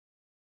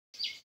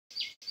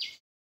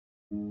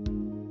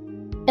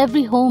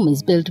Every home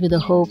is built with a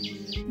hope,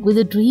 with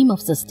a dream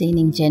of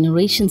sustaining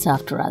generations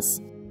after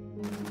us.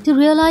 To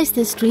realize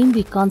this dream,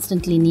 we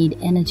constantly need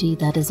energy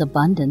that is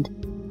abundant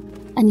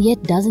and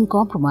yet doesn't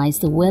compromise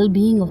the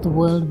well-being of the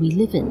world we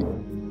live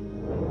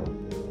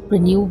in.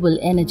 Renewable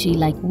energy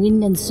like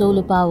wind and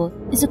solar power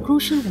is a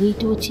crucial way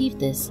to achieve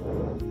this.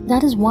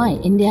 That is why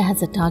India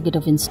has a target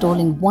of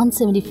installing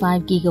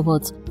 175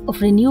 gigawatts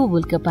of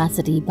renewable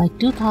capacity by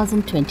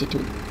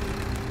 2022.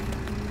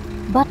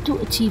 But to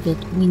achieve it,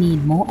 we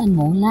need more and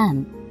more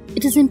land.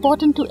 It is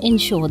important to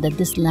ensure that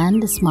this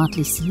land is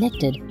smartly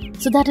selected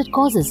so that it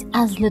causes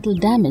as little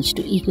damage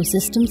to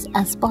ecosystems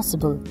as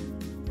possible.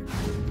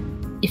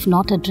 If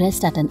not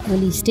addressed at an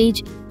early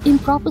stage,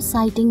 improper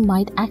siting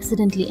might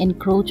accidentally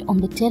encroach on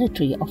the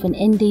territory of an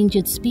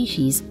endangered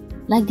species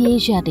like the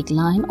Asiatic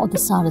lion or the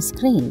Sarus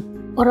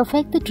crane, or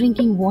affect the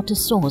drinking water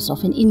source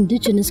of an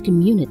indigenous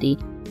community,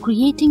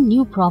 creating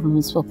new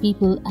problems for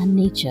people and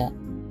nature.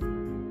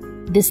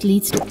 This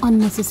leads to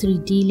unnecessary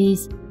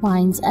delays,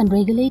 fines and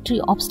regulatory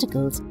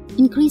obstacles,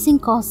 increasing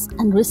costs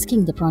and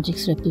risking the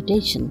project's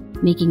reputation,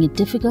 making it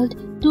difficult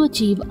to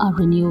achieve our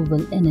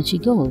renewable energy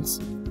goals.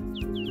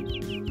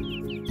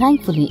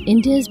 Thankfully,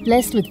 India is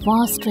blessed with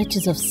vast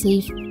stretches of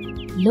safe,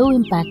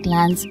 low-impact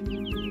lands,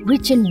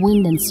 rich in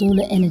wind and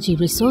solar energy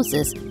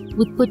resources,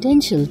 with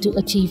potential to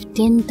achieve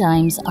 10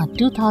 times our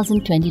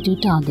 2022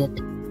 target.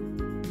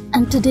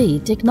 And today,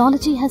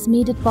 technology has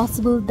made it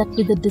possible that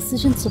with a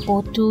decision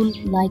support tool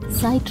like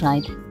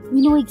SiteRight,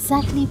 we know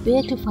exactly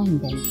where to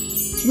find them.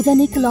 With an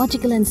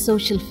ecological and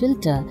social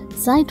filter,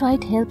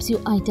 SiteRight helps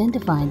you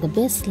identify the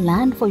best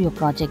land for your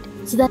project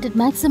so that it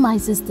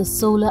maximizes the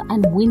solar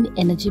and wind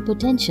energy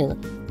potential,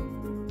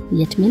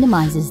 yet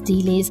minimizes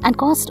delays and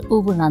cost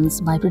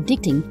overruns by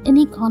predicting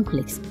any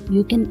conflicts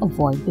you can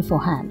avoid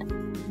beforehand.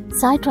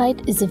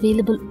 SiteRight is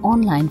available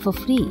online for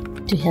free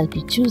to help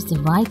you choose the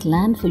right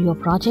land for your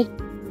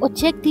project or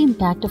check the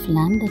impact of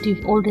land that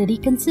you're already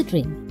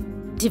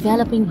considering.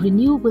 Developing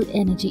renewable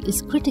energy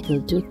is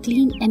critical to a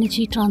clean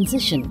energy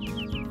transition.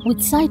 With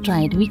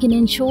SiteRight, we can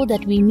ensure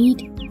that we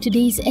meet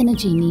today's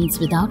energy needs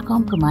without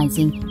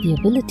compromising the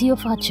ability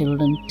of our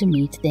children to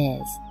meet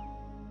theirs.